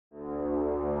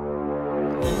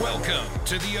Welcome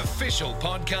to the official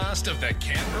podcast of the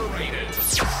Canberra Raiders.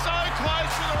 So close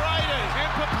to the Raiders,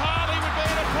 and Papali would be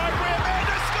an appropriate man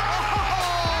to score.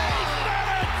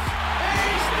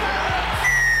 He's done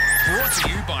it! Brought to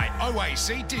you by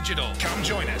OAC Digital. Come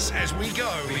join us as we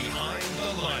go behind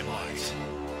the limelight.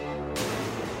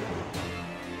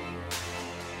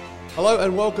 Hello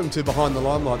and welcome to Behind the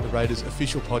Limelight, the Raiders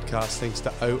official podcast thanks to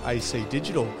OAC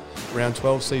Digital. Round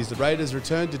 12 sees the Raiders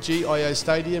return to GIO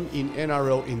Stadium in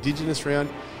NRL Indigenous round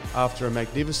after a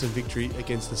magnificent victory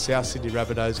against the South Sydney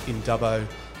Rabbitohs in Dubbo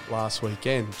last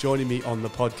weekend. Joining me on the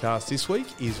podcast this week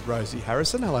is Rosie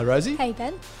Harrison. Hello, Rosie. Hey,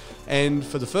 Ben. And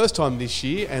for the first time this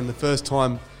year and the first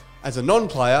time as a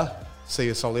non-player,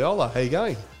 Sia Soliola. How you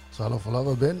going?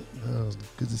 Salafalava, Ben.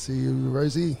 Good to see you,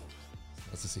 Rosie.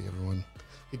 Nice to see everyone.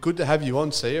 Good to have you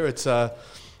on, Sia.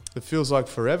 It feels like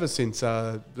forever since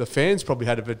the fans probably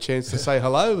had a chance to say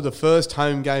hello. The first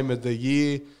home game of the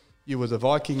year, you were the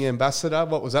Viking ambassador.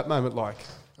 What was that moment like?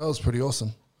 That was pretty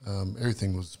awesome.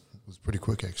 Everything was pretty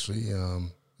quick, actually.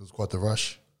 It was quite the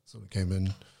rush. So we came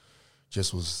in,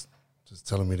 Jess was just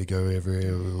telling me to go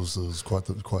everywhere. It was quite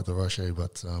the rush,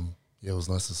 But yeah, it was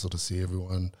nice to sort of see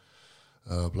everyone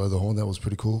blow the horn. That was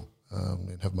pretty cool.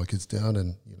 And have my kids down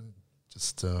and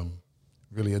just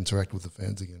really interact with the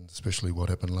fans again, especially what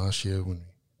happened last year when we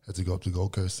had to go up to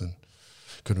Gold Coast and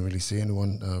couldn't really see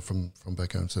anyone from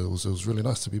back home. So it was really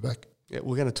nice to be back. Yeah,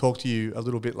 we're going to talk to you a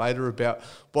little bit later about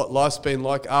what life's been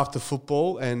like after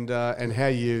football and how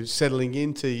you're settling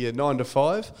into your 9 to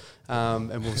 5.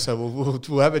 And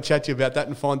we'll have a chat to you about that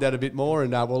and find out a bit more.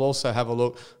 And we'll also have a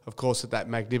look, of course, at that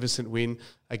magnificent win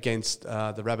against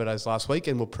the Rabbitohs last week.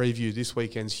 And we'll preview this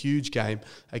weekend's huge game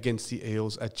against the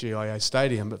Eels at GIO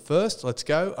Stadium. But first, let's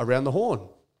go around the horn.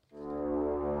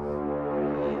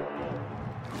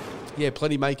 Yeah,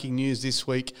 plenty making news this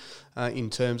week in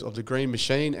terms of the Green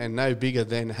Machine, and no bigger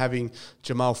than having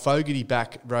Jamal Fogarty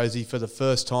back, Rosie, for the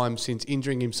first time since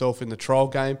injuring himself in the trial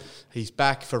game. He's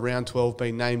back for round 12,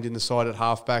 being named in the side at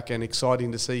halfback, and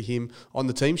exciting to see him on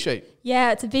the team sheet.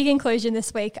 Yeah, it's a big inclusion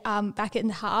this week back in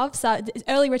the halves.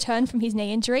 Early return from his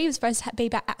knee injury. He was supposed to be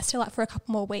back, still out for a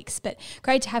couple more weeks, but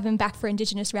great to have him back for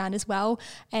Indigenous round as well.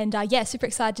 And super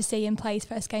excited to see him play his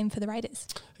first game for the Raiders.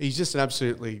 He's just an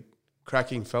absolutely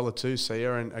cracking fella too,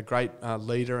 Sia, and a great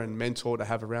leader and mentor to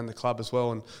have around the club as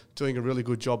well, and doing a really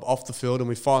good job off the field, and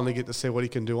we finally get to see what he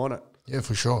can do on it. Yeah,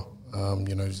 for sure. I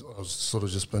was sort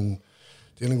of just been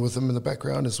dealing with him in the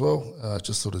background as well,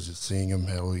 just seeing him,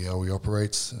 how he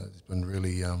operates. He's been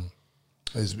really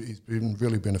he's been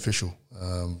really beneficial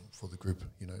for the group,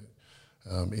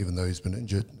 even though he's been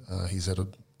injured. He's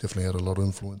definitely had a lot of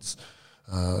influence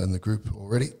in the group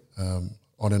already.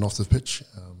 On and off the pitch,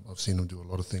 I've seen him do a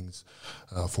lot of things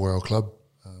for our club.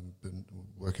 Been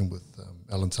working with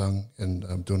Alan Tung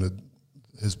and doing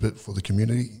his bit for the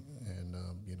community, and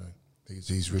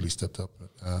he's really stepped up,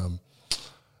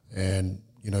 and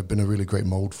been a really great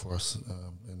mould for us,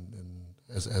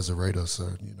 as a Raider. So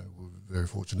we're very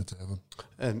fortunate to have him.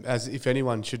 And as if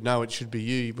anyone should know, it should be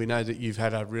you. We know that you've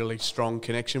had a really strong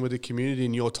connection with the community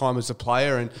in your time as a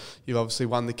player, and you've obviously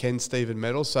won the Ken Stephen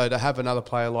medal. So to have another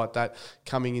player like that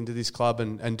coming into this club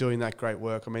and doing that great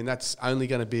work, I mean, that's only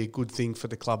going to be a good thing for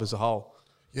the club as a whole.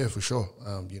 Yeah, for sure.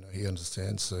 He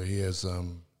understands. So he has,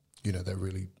 that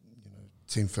really,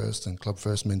 team first and club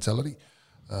first mentality.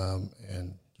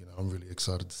 And I'm really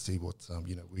excited to see what,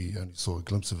 we only saw a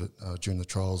glimpse of it during the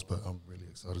trials, but I'm really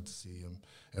excited to see him,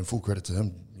 and full credit to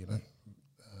him,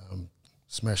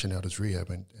 smashing out his rehab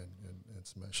and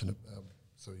smashing it,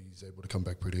 so he's able to come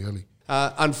back pretty early.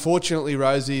 Unfortunately,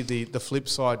 Rosie, the flip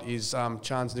side is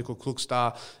Chance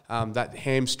Nickel-Klukstar. That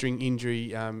hamstring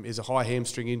injury is a high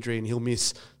hamstring injury, and he'll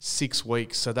miss 6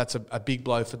 weeks. So that's a big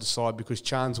blow for the side, because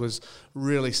Chance was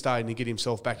really starting to get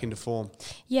himself back into form.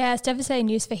 Yeah, it's devastating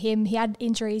news for him. He had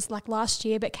injuries like last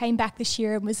year, but came back this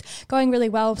year and was going really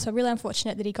well. So really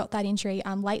unfortunate that he got that injury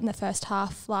late in the first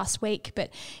half last week. But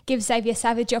gives Xavier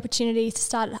Savage the opportunity to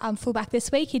start fullback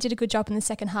this week. He did a good job in the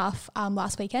second half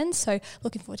last weekend. So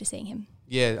looking forward to seeing him.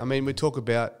 Yeah, I mean, we talk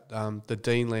about the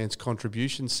Dean Lance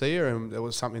contributions here, and there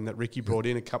was something that Ricky brought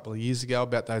in a couple of years ago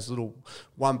about those little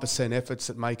 1% efforts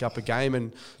that make up a game.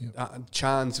 And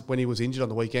Chance, when he was injured on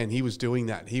the weekend, he was doing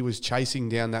that. He was chasing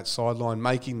down that sideline,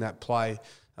 making that play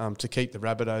to keep the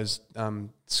Rabbitohs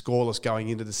scoreless going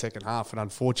into the second half. And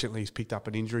unfortunately, he's picked up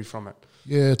an injury from it.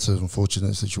 Yeah, it's an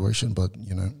unfortunate situation, but,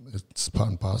 it's part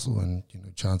and parcel, and,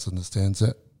 Chance understands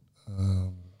that.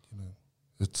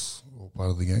 It's all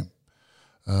part of the game.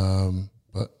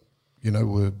 But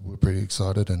we're pretty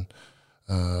excited, and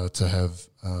to have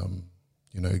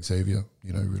Xavier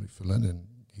really fill in, and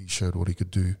he showed what he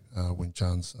could do when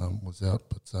Chance was out.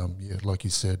 But yeah, like you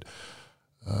said,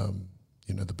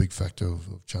 you know, the big factor of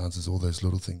Chance is all those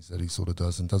little things that he sort of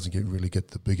does and doesn't really get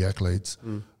the big accolades,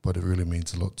 but it really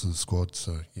means a lot to the squad.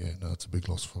 So yeah, no, it's a big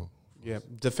loss for. Yeah,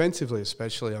 defensively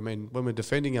especially. I mean, when we're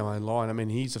defending our own line, I mean,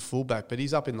 he's a fullback, but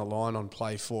he's up in the line on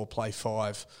play 4, play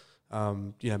 5.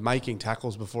 You know, making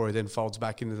tackles before he then folds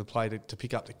back into the play to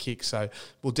pick up the kick. So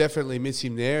we'll definitely miss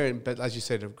him there. But as you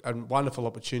said, a wonderful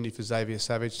opportunity for Xavier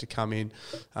Savage to come in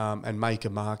and make a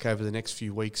mark over the next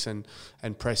few weeks and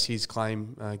press his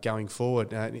claim going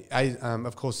forward.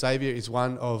 Of course, Xavier is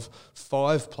one of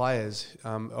 5 players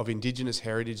of Indigenous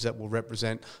heritage that will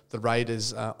represent the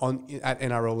Raiders at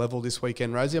NRL level this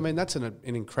weekend, Rosie. I mean, that's an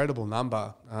incredible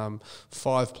number.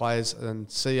 5 players. And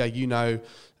Sia, you know,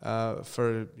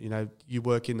 you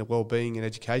work in the wellbeing and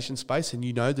education space, and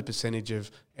you know the percentage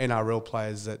of NRL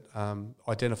players that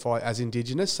identify as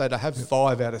Indigenous. So to have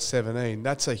 5 out of 17,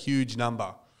 that's a huge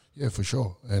number. Yeah, for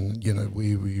sure. And, you know,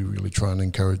 we really try and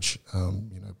encourage,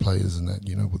 you know, players and that,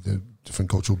 you know, with their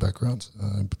different cultural backgrounds.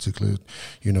 In particular,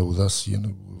 you know, with us, you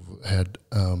know, we've had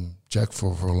Jack for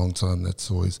a long time.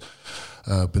 That's always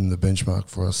been the benchmark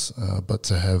for us. But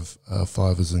to have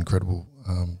 5 is incredible,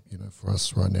 you know, for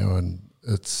us right now. And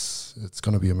it's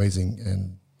going to be amazing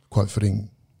and quite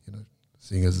fitting, you know,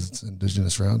 seeing as it's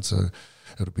Indigenous round. So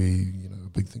it'll be, you know, a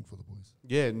big thing for the boys.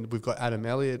 Yeah, and we've got Adam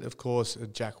Elliott, of course,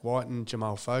 Jack White and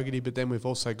Jamal Fogarty, but then we've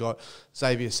also got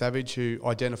Xavier Savage, who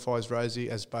identifies Rosie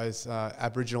as both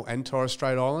Aboriginal and Torres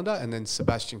Strait Islander, and then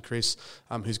Sebastian Chris,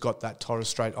 who's got that Torres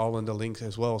Strait Islander link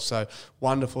as well. So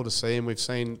wonderful to see him. We've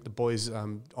seen the boys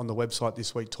on the website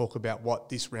this week talk about what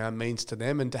this round means to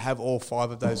them, and to have all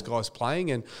 5 of those guys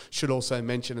playing. And should also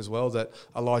mention as well that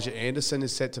Elijah Anderson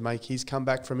is set to make his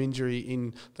comeback from injury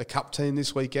in the Cup team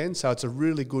this weekend. So it's a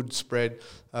really good spread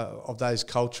of those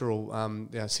cultural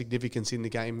significance in the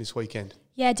game this weekend.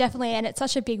 Yeah, definitely, and it's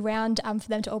such a big round for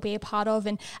them to all be a part of.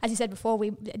 And as you said before,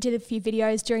 we did a few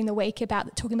videos during the week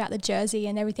about talking about the jersey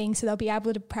and everything, so they'll be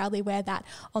able to proudly wear that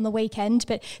on the weekend.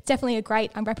 But it's definitely a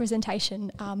great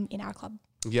representation in our club.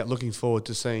 Yeah, looking forward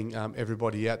to seeing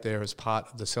everybody out there as part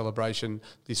of the celebration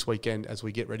this weekend as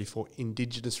we get ready for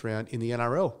Indigenous round in the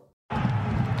NRL.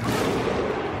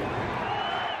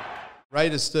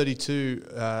 Raiders 32,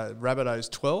 Rabbitohs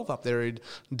 12 up there in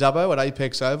Dubbo at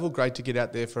Apex Oval. Great to get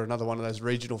out there for another one of those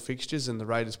regional fixtures, and the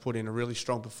Raiders put in a really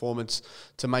strong performance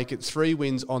to make it 3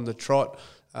 wins on the trot.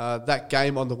 That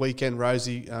game on the weekend,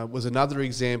 Rosie, was another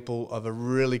example of a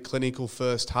really clinical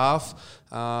first half.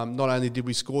 Not only did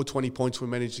we score 20 points, we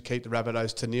managed to keep the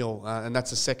Rabbitohs to 0, and that's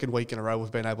the second week in a row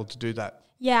we've been able to do that.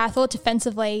 Yeah, I thought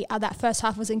defensively that first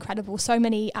half was incredible. So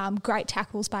many great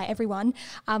tackles by everyone,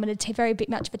 and a very big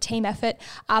much of a team effort.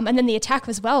 And then the attack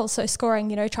as well. So scoring,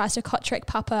 you know, tries to Kotrick,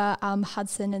 Papa,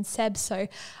 Hudson and Seb. So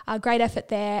great effort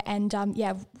there. And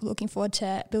looking forward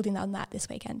to building on that this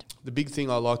weekend. The big thing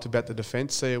I liked about the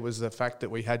defence there was the fact that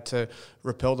we had to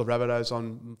repel the Rabbitohs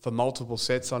on for multiple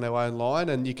sets on our own line,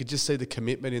 and you could just see the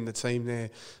commitment in the team there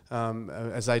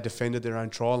as they defended their own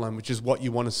try line, which is what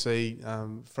you want to see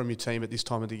from your team at this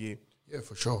time of the year. Yeah,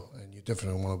 for sure. And you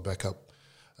definitely want to back up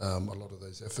a lot of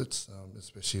those efforts,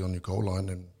 especially on your goal line,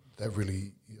 and that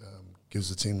really gives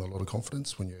the team a lot of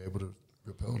confidence when you're able to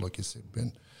repel, like you said,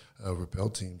 Ben, repel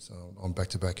teams on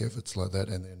back-to-back efforts like that,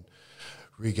 and then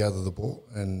regather the ball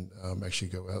and actually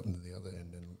go out into the other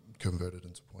end and convert it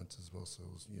into points as well. So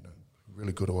it was, you know,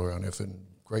 really good all-around effort and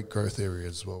great growth area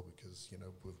as well, because, you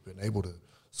know, we've been able to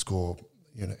score,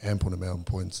 you know, ample amount of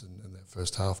points in that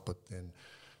first half, but then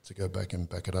to go back and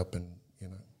back it up and, you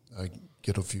know,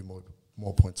 get a few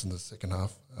more points in the second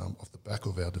half off the back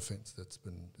of our defence. That's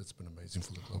been amazing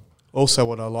for the club. Also,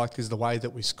 what I liked is the way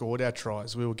that we scored our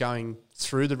tries. We were going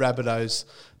through the Rabbitohs'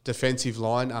 defensive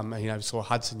line. Saw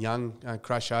Hudson Young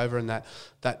crash over, and that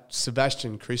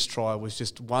Sebastian Chris try was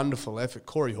just wonderful effort.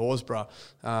 Corey Horsburgh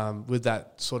with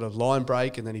that sort of line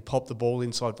break, and then he popped the ball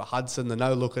inside for Hudson. The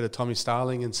no-looker to Tommy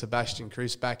Starling and Sebastian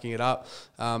Chris backing it up.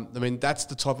 That's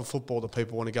the type of football that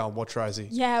people want to go and watch, Rosie.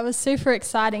 Yeah, it was super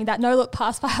exciting. That no-look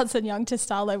pass by Hudson Young to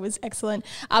Starlo was excellent.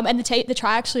 And the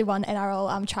try actually won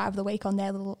NRL Try of the Week on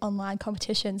their little online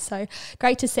competition. So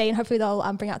great to see, and hopefully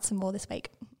they'll bring out some more this week.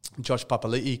 Josh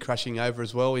Papali'i crashing over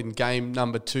as well in game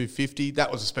number 250.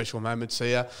 That was a special moment,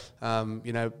 Sia.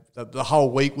 The whole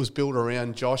week was built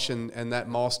around Josh and that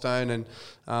milestone,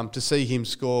 and to see him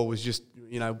score was just,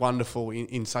 wonderful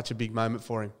in such a big moment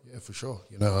for him. Yeah, for sure.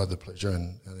 I had the pleasure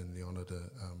and the honour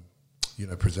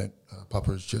to, present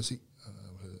Papa's jersey,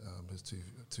 his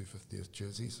 250th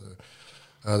jersey. So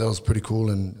that was pretty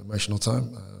cool and emotional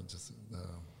time.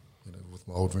 With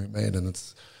my old roommate, and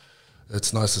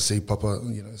it's nice to see Papa,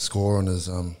 score on his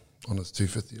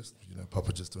 250th.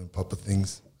 Papa just doing Papa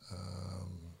things.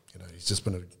 He's just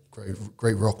been a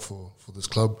great rock for this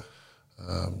club.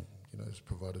 He's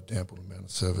provided ample amount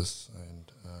of service,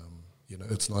 and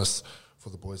it's nice for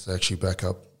the boys to actually back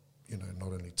up.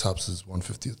 Not only Tubbs'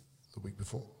 150th the week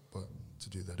before, but to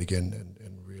do that again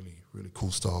and really, really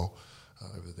cool style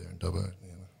over there in Dubbo,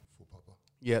 for Papa.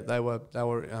 Yeah, they were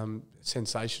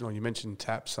sensational. You mentioned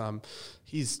Taps.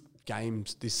 His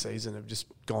games this season have just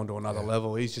gone to another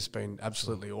level. He's just been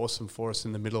absolutely awesome for us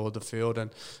in the middle of the field,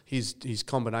 and his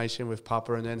combination with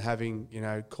Papa, and then having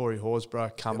Corey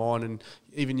Horsburgh come on, and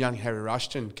even young Harry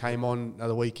Rushton came on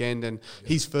the weekend, and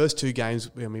his first 2 games,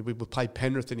 we played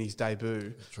Penrith in his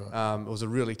debut. That's right. It was a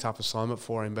really tough assignment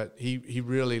for him, but he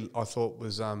really, I thought,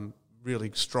 was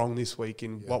really strong this week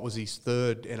in what was his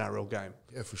 3rd NRL game.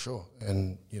 Yeah, for sure.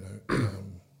 And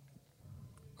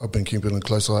I've been keeping a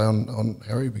close eye on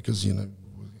Harry because, we're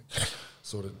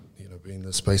sort of, being in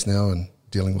the space now and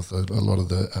dealing with a lot of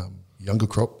the younger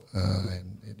crop.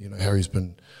 And Harry's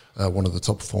been one of the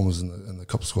top performers in the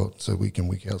Cop squad, so week in,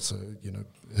 week out. So,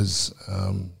 his,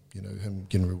 him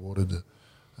getting rewarded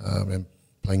and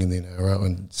playing in the NRL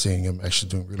and seeing him actually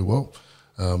doing really well.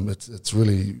 It's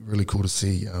really, really cool to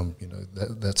see,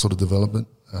 that sort of development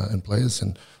in players.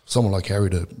 And someone like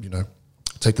Harry to,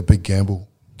 take the big gamble,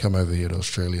 come over here to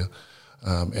Australia,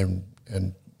 and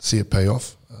see it pay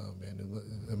off.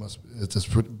 It's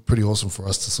pretty awesome for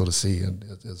us to sort of see, and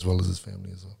as well as his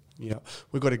family as well. Yeah,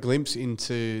 we got a glimpse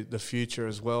into the future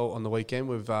as well on the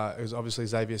weekend. It was obviously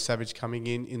Xavier Savage coming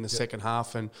in the second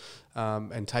half and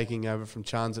taking over from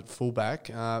Chance at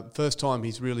fullback. First time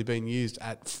he's really been used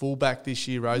at fullback this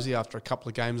year, Rosie, after a couple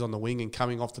of games on the wing and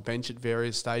coming off the bench at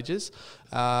various stages.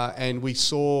 And we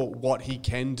saw what he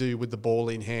can do with the ball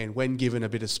in hand when given a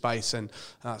bit of space, and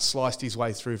sliced his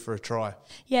way through for a try.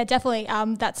 Yeah, definitely.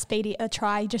 That speedy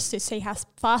try, just to see how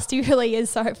fast he really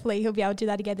is. So hopefully he'll be able to do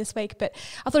that again this week. But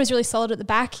I thought he was really solid at the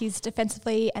back. He's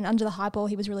defensively and under the high ball,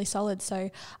 he was really solid.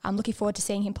 So I'm looking forward to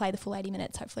seeing him play the full 80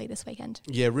 minutes, hopefully this weekend.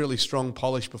 Yeah, really strong,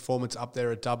 polished performance up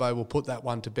there at Dubbo. We'll put that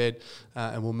one to bed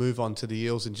and we'll move on to the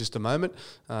Eels in just a moment.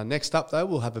 Next up, though,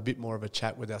 we'll have a bit more of a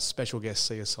chat with our special guest,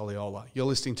 Sia Soliola. You're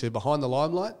listening to Behind the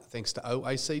Limelight, thanks to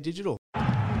OAC Digital.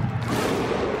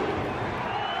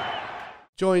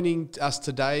 Joining us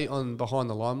today on Behind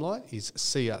the Limelight is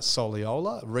Sia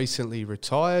Soliola, recently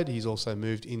retired. He's also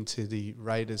moved into the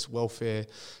Raiders welfare,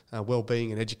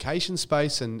 wellbeing and education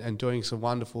space, and doing some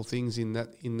wonderful things in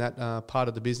that part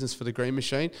of the business for the Green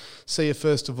Machine. Sia,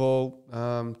 first of all,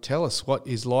 tell us, what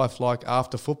is life like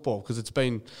after football? Because it's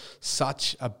been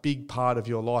such a big part of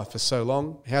your life for so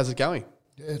long. How's it going?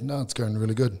 Yeah, no, it's going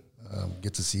really good.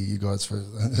 Get to see you guys for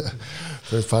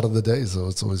first part of the day, so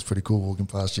it's always pretty cool walking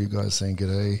past you guys saying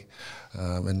g'day,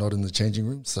 and not in the changing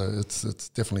room. So it's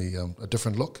definitely a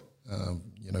different look,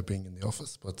 being in the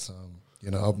office. But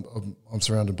I'm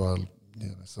surrounded by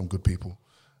some good people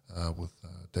with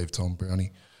Dave Tom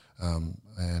Brownie,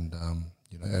 and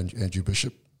Andrew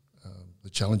Bishop. The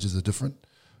challenges are different.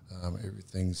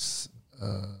 Everything's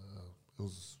it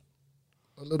was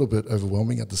a little bit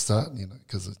overwhelming at the start,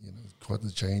 because it's quite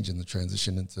the change and the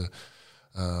transition into,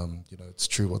 it's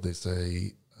true what they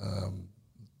say.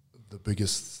 The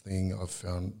biggest thing I've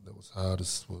found that was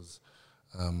hardest was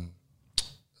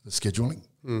the scheduling.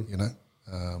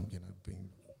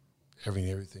 Having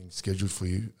everything scheduled for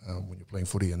you when you're playing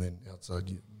footy, and then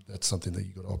outside, that's something that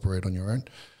you got to operate on your own.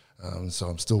 So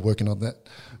I'm still working on that.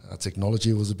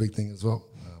 Technology was a big thing as well.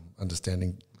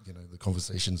 Understanding, the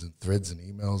conversations and threads and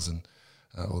emails and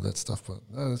all that stuff. But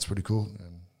no, that's pretty cool.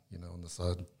 And on the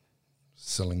side,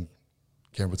 selling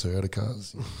Canberra Toyota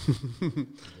cars.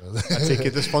 That's it.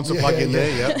 Get the sponsor plug in there.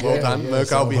 Yeah, well done, Merck.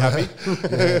 So I'll be happy.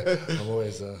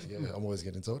 I'm always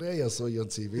getting told, "Hey, I saw you on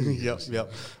TV."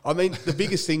 Yep. I mean, the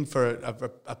biggest thing for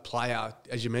a player,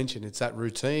 as you mentioned, it's that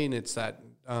routine. It's that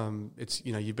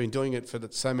you've been doing it for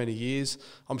so many years.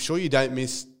 I'm sure you don't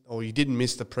miss, or you didn't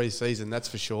miss, the pre-season, that's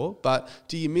for sure. But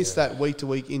do you miss that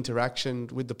week-to-week interaction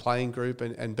with the playing group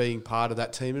and being part of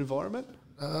that team environment?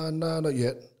 No, not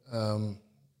yet.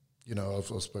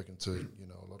 I've spoken to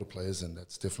a lot of players, and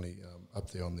that's definitely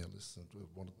up there on their list. And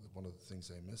one of the things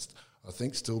they missed, I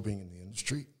think, still being in the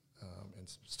industry and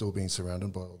still being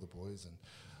surrounded by all the boys, and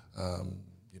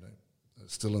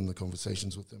still in the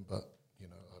conversations with them. But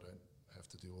I don't have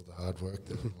to do all the hard work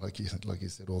that, like you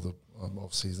said, all the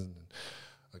off season, and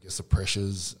I guess the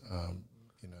pressures, and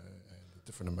the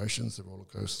different emotions, the roller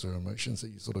coaster emotions that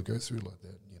you sort of go through, like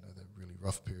that, that really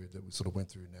rough period that we sort of went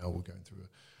through. Now we're going through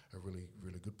a really,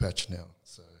 really good patch now.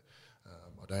 So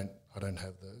I don't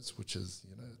have those, which is,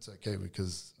 it's okay,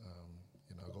 because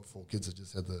I got 4 kids. I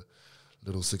just had the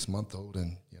little 6-month-old,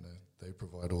 and they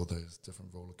provide all those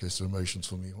different roller coaster emotions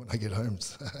for me when I get home.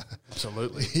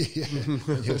 Absolutely.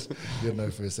 Yes, you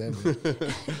know firsthand.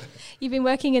 You've been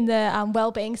working in the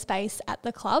wellbeing space at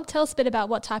the club. Tell us a bit about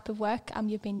what type of work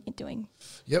you've been doing.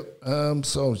 Yep.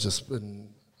 So I've just been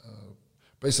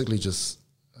basically just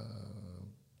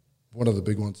one of the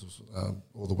big ones was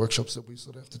all the workshops that we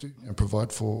sort of have to do and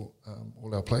provide for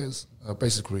all our players.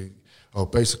 Basically,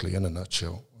 in a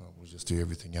nutshell, we just do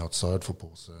everything outside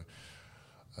football. So.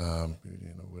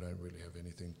 We don't really have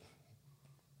anything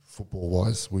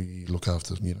football-wise. We look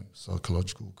after,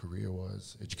 psychological,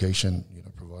 career-wise, education,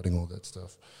 providing all that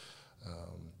stuff.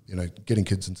 Getting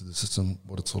kids into the system,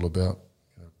 what it's all about,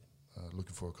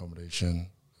 looking for accommodation,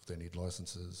 if they need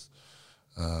licenses,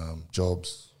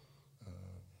 jobs,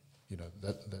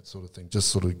 that sort of thing. Just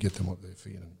sort of get them on their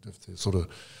feet, and if they're sort of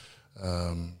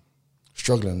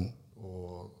struggling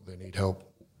or they need help,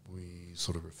 we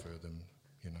sort of refer them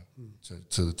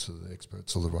to the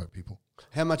experts or the right people.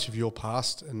 How much of your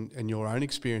past and your own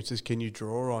experiences can you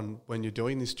draw on when you're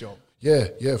doing this job?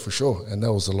 Yeah, for sure. And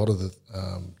that was a lot of the,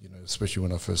 especially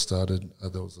when I first started,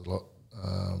 there was a lot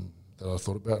that I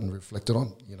thought about and reflected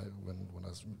on, when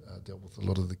I dealt with a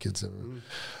lot of the kids that were,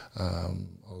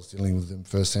 I was dealing with them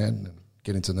firsthand and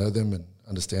getting to know them and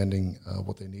understanding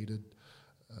what they needed.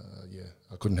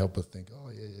 I couldn't help but think,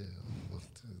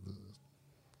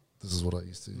 this is what I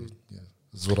used to do. Yeah.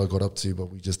 This is what I got up to, but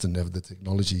we just didn't have the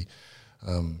technology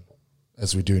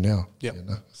as we do now. Yep.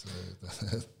 So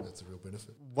that's a real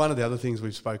benefit. One of the other things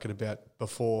we've spoken about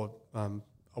before,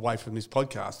 away from this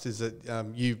podcast, is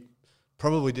that you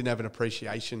probably didn't have an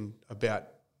appreciation about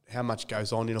how much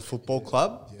goes on in a football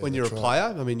club when you're a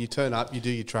player. I mean, you turn up, you do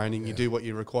your training, you do what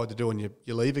you're required to do, and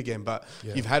you leave again. But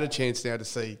you've had a chance now to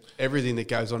see everything that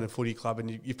goes on in a footy club, and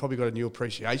you've probably got a new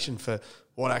appreciation for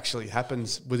what actually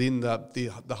happens within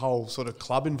the whole sort of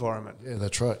club environment. Yeah,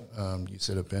 that's right. You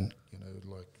said it, Ben.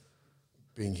 Like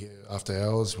being here after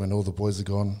hours when all the boys are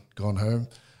gone home,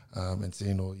 and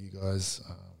seeing all you guys,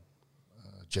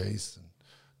 Jace and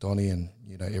Donnie, and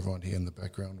everyone here in the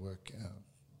background work.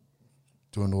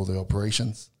 Doing all the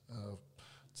operations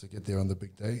to get there on the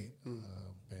big day.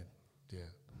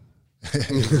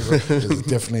 There's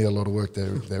definitely a lot of work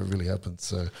that really happens.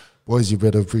 So, boys, you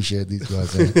better appreciate these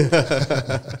guys.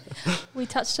 We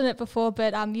touched on it before,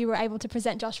 but you were able to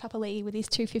present Josh Papali'i with his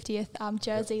 250th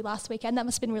jersey last weekend. That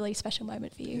must have been a really special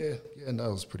moment for you. Yeah, no,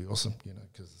 it was pretty awesome,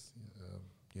 because,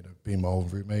 being my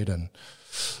old roommate and,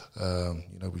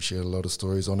 we shared a lot of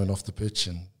stories on and off the pitch,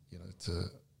 and,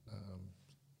 to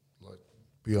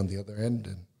be on the other end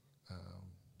and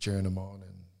cheering him on,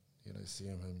 and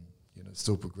seeing him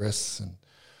still progress and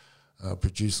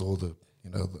produce all the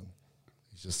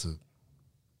he's just a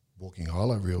walking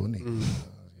highlight reel, isn't he?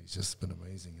 He's just been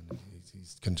amazing, and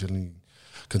he's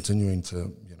continuing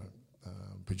to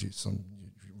produce some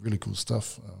really cool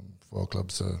stuff for our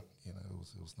club. So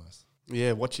it was nice.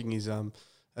 Yeah, watching his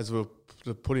as we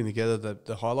were putting together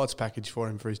the highlights package for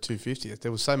him for his 250th,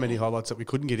 there were so many highlights that we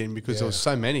couldn't get in because there was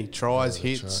so many tries,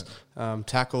 hits,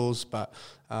 tackles. But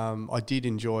I did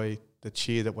enjoy the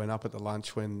cheer that went up at the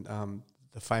lunch when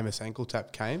the famous ankle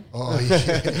tap came. Oh,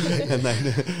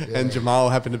 yeah. And Jamal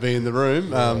happened to be in the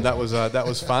room. That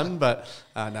was fun. But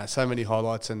no, so many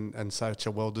highlights and such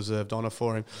a well-deserved honour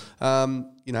for him.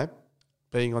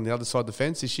 Being on the other side of the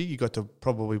fence this year, you got to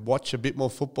probably watch a bit more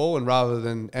football, and rather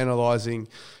than analysing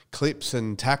clips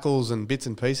and tackles and bits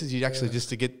and pieces, you actually just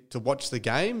to get to watch the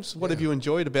games. What have you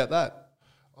enjoyed about that?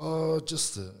 Oh,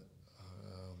 just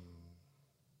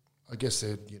I guess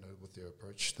they, with their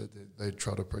approach that they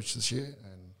try to approach this year,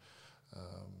 and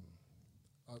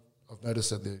I've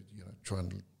noticed that they're trying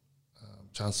to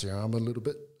chance their arm a little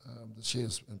bit this year,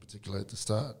 in particular at the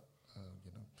start.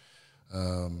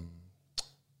 And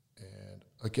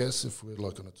I guess if we're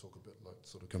going to talk a bit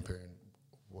sort of comparing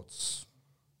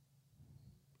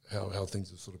how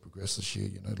things have sort of progressed this year,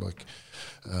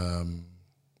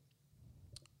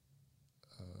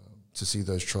 to see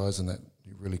those tries and that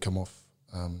you really come off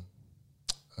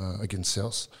against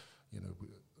South,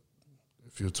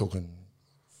 if you're talking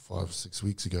 5-6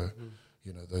 weeks ago,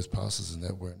 those passes and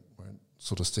that weren't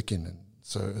sort of sticking, and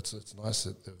so it's nice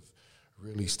that they've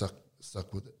really stuck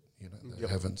with it. They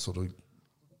haven't sort of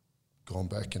gone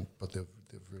back, but they've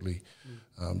really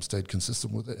stayed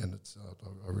consistent with it, and it's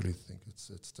I really think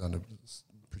it's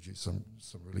produced some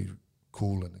really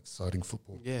cool and exciting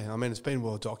football. Yeah, I mean, it's been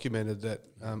well documented that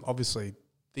obviously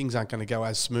things aren't going to go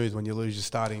as smooth when you lose your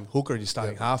starting hooker and your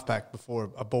starting halfback before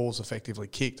a ball's effectively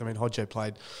kicked. I mean, Hodjo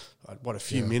played, a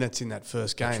few minutes in that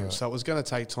first game. Right. So it was going to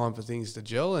take time for things to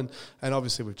gel. And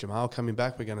obviously with Jamal coming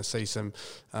back, we're going to see some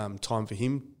time for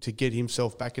him to get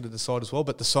himself back into the side as well.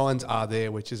 But the signs are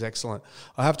there, which is excellent.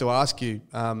 I have to ask you,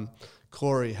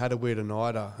 Corey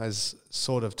Harawira-Naidoo has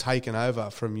sort of taken over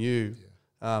from you.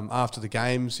 After the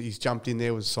games, he's jumped in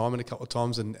there with Simon a couple of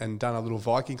times and done a little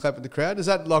Viking clap in the crowd. Is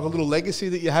that like a little legacy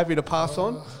that you're happy to pass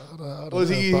on? I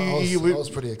was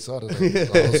pretty excited.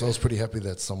 I was pretty happy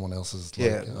that someone else is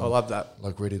I love that.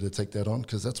 Like ready to take that on,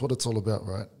 because that's what it's all about,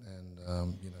 right?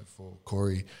 And, for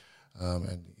Corey,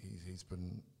 and he's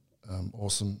been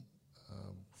awesome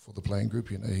for the playing group.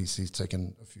 He's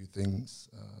taken a few things,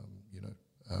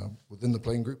 within the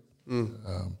playing group. And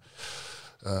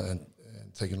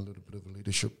taking a little bit of a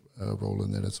leadership role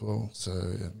in that as well. So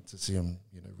to see him,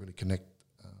 really connect,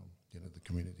 the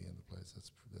community and the players,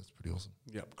 that's pretty awesome.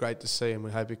 Yep, great to see, and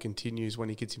we hope it continues when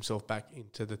he gets himself back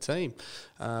into the team.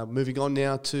 Moving on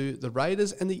now to the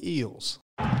Raiders and the Eels.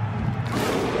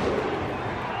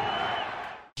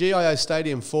 GIO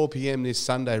Stadium, 4 p.m. this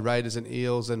Sunday, Raiders and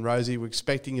Eels. And Rosie, we're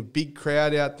expecting a big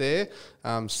crowd out there.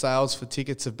 Sales for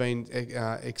tickets have been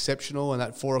exceptional, and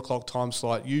that 4 o'clock time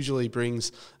slot usually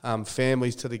brings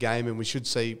families to the game, and we should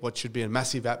see what should be a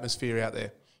massive atmosphere out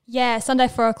there. Yeah, Sunday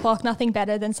 4 o'clock, nothing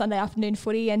better than Sunday afternoon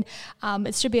footy, and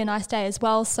it should be a nice day as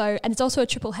well. So, and it's also a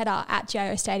triple header at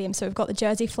GIO Stadium. So we've got the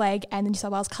Jersey Flag and the New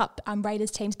South Wales Cup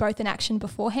Raiders teams both in action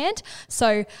beforehand.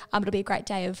 So it'll be a great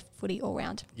day of footy all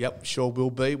round. Yep, sure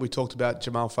will be. We talked about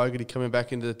Jamal Fogarty coming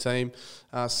back into the team.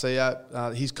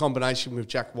 His combination with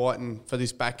Jack Whiten for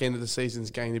this back end of the season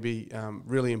is going to be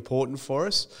really important for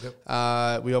us.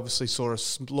 Yep. We obviously saw a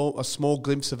small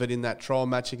glimpse of it in that trial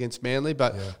match against Manly,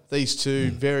 but these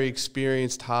two very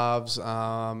experienced halves,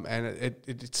 and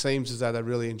it seems as though they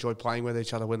really enjoy playing with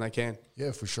each other when they can.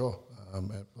 Yeah, for sure.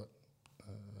 But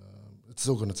it's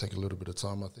still going to take a little bit of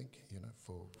time, I think,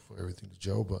 for everything to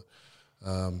gel. But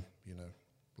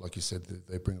like you said,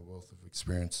 they bring a wealth of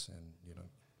experience, and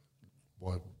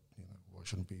why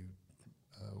shouldn't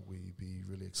we be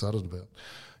really excited about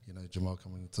Jamal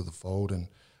coming into the fold, and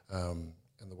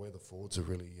the way the forwards are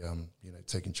really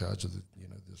taking charge of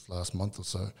this last month or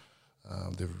so.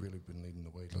 They've really been leading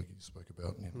the way, like you spoke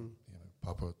about.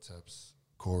 Papa, Taps,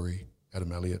 Corey,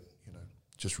 Adam Elliott.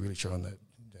 Just really showing that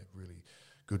really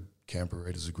good Canberra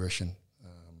Raiders aggression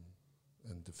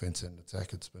and defence and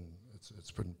attack. It's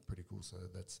been pretty cool. So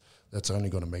that's only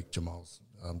going to make Jamal's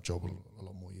job a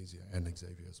lot more easier, and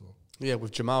Xavier as well. Yeah,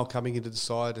 with Jamal coming into the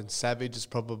side, and Savage has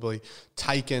probably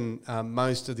taken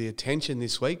most of the attention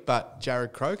this week, but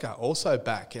Jared Croker also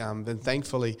back, and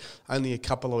thankfully only a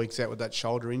couple of weeks out with that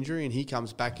shoulder injury, and he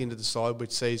comes back into the side,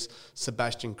 which sees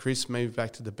Sebastian Kris move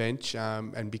back to the bench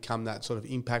and become that sort of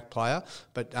impact player.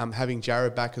 But having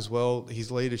Jared back as well,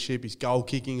 his leadership, his goal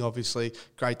kicking, obviously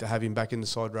great to have him back in the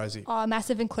side, Rosie. Oh,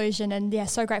 massive inclusion, and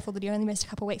so grateful that he only missed a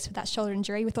couple of weeks with that shoulder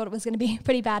injury. We thought it was going to be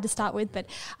pretty bad to start with, but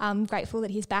grateful that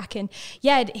he's back. And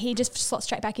he just slots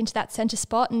straight back into that centre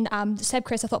spot. And Seb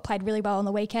Kris, I thought, played really well on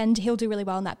the weekend. He'll do really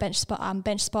well in that bench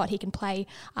spot. He can play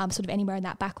sort of anywhere in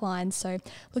that back line. So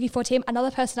looking forward to him.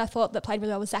 Another person I thought that played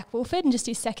really well was Zach Wilford, and just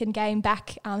his second game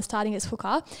back starting as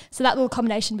hooker. So that little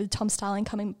combination with Tom Starling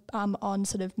coming on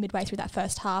sort of midway through that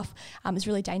first half is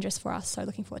really dangerous for us. So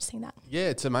looking forward to seeing that. Yeah,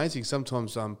 it's amazing.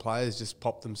 Sometimes players just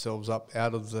pop themselves up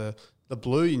out of the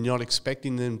blue. You're not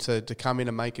expecting them to come in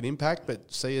and make an impact,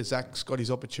 but see, Zach's got his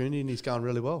opportunity and he's going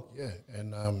really well. Yeah,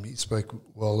 and he spoke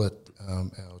well at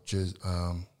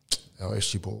our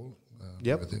SG Ball.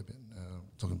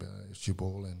 Talking about SG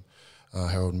Ball and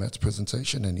Harold Matt's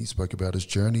presentation, and he spoke about his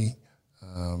journey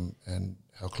and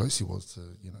how close he was to,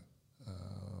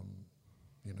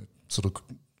 sort of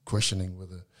questioning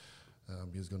whether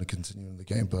he was going to continue in the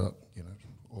game, but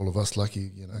all of us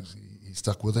lucky, he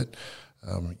stuck with it.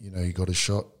 He got his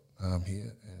shot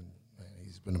here, and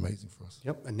he's been amazing for us.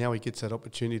 Yep, and now he gets that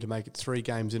opportunity to make it 3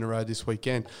 games in a row this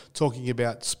weekend. Talking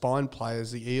about spine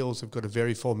players, the Eels have got a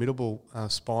very formidable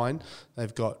spine.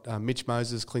 They've got Mitch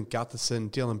Moses, Clint Gutherson,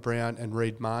 Dylan Brown and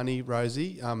Reed Marnie,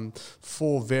 Rosie.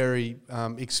 4 very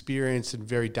experienced and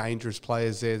very dangerous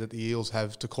players there that the Eels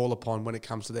have to call upon when it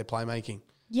comes to their playmaking.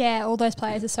 Yeah, all those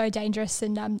players are so dangerous,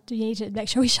 and you need to make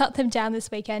sure we shut them down this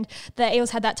weekend. The Eels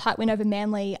had that tight win over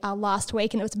Manly last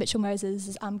week, and it was Mitchell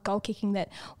Moses' goal kicking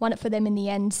that won it for them in the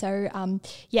end. So,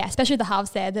 especially the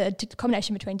halves there, the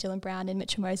combination between Dylan Brown and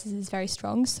Mitchell Moses is very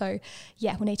strong. So,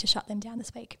 we need to shut them down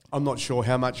this week. I'm not sure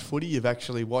how much footy you've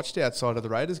actually watched outside of the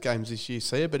Raiders games this year,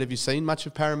 Sia, but have you seen much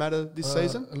of Parramatta this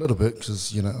season? A little bit,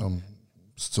 because, I'm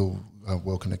still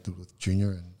well connected with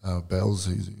Junior and Bells,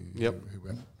 who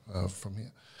went from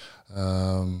here.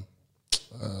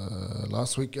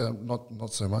 Last week,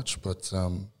 not so much, but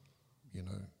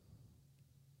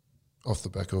off the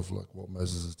back of like what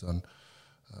Moses has done,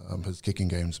 his kicking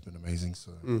game's been amazing.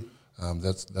 So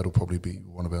that'll probably be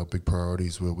one of our big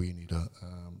priorities where we need to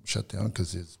shut down,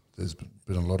 because there's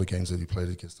been a lot of games that he played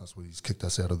against us where he's kicked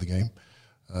us out of the game.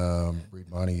 Reid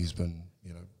Marnie, he's been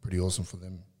pretty awesome for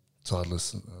them,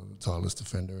 tireless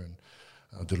defender,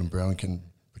 and Dylan Brown can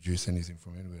produce anything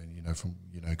from anywhere. And from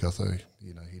Gutho,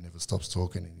 he never stops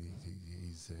talking, and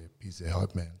he's their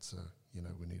hype man. So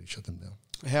we need to shut them down.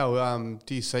 How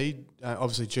do you see?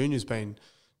 Obviously, Junior's been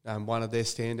one of their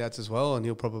standouts as well, and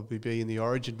he'll probably be in the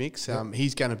Origin mix.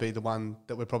 He's going to be the one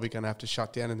that we're probably going to have to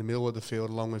shut down in the middle of the field,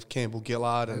 along with Campbell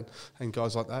Gillard and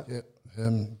guys like that. Yeah,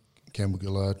 him, Campbell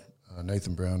Gillard,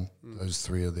 Nathan Brown. Those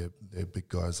three are their big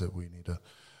guys that we need to,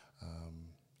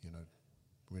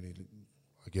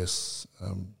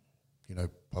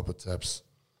 Papa Taps,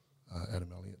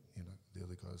 Adam Elliott. The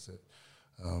other guys that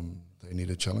they need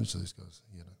a challenge to these guys.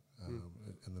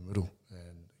 In the middle,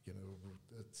 and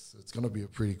it's going to be a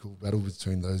pretty cool battle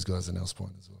between those guys and Else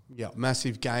Point as well. Yeah,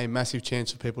 massive game, massive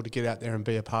chance for people to get out there and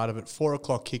be a part of it. 4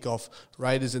 o'clock kickoff,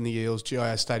 Raiders and the Eels,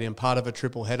 GIO Stadium, part of a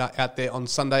triple header out there on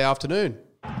Sunday afternoon.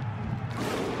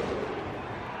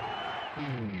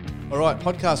 All right,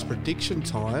 podcast prediction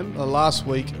time. Last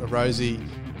week, Rosie,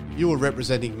 you were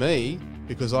representing me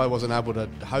because I wasn't able to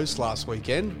host last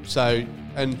weekend.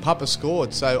 And Papa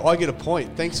scored, so I get a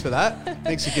point. Thanks for that.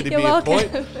 Thanks for giving me welcome. A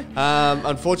point.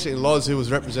 Unfortunately, Loz, who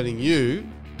was representing you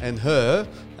and her,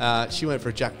 she went for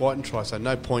a Jack Whiten try, so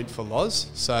no point for Loz.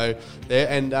 So there,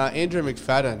 and Andrew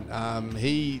McFadden,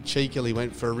 he cheekily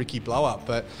went for a Ricky blow-up,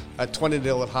 but at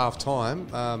 20-0 at half-time,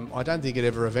 I don't think it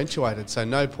ever eventuated, so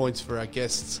no points for our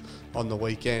guests on the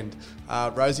weekend.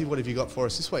 Rosie, what have you got for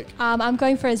us this week? I'm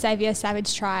going for a Xavier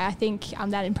Savage try. I think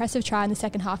that impressive try in the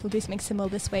second half will do something similar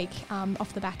this week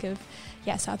off the back of,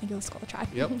 so I think he'll score a try.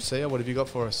 Yep. Sia, what have you got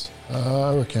for us?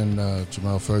 I reckon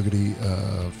Jamal Fogarty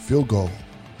field goal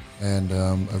and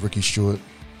a Ricky Stewart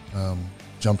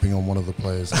jumping on one of the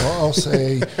players. I'll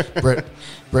say Brett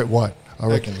White. I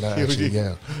reckon that actually,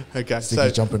 yeah. Okay, so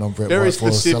jumping on Brett White for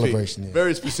a celebration. Yeah.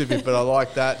 Very specific, but I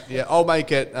like that. Yeah, I'll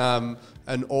make it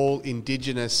an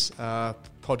all-Indigenous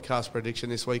podcast prediction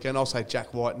this weekend. I'll say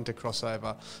Jack Whiten to cross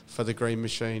over for the Green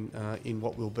Machine in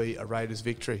what will be a Raiders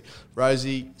victory.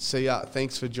 Rosie, Sia,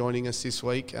 thanks for joining us this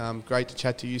week. Great to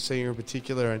chat to you, Sia in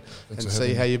particular, and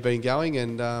see how you've been going,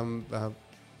 and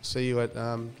see you at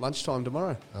lunchtime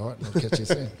tomorrow. All right, I'll catch you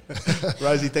soon.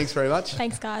 Rosie, thanks very much.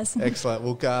 Thanks, guys. Excellent.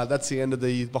 Well, that's the end of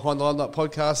the Behind the Limelight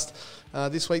podcast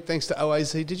this week. Thanks to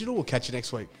OAZ Digital. We'll catch you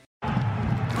next week.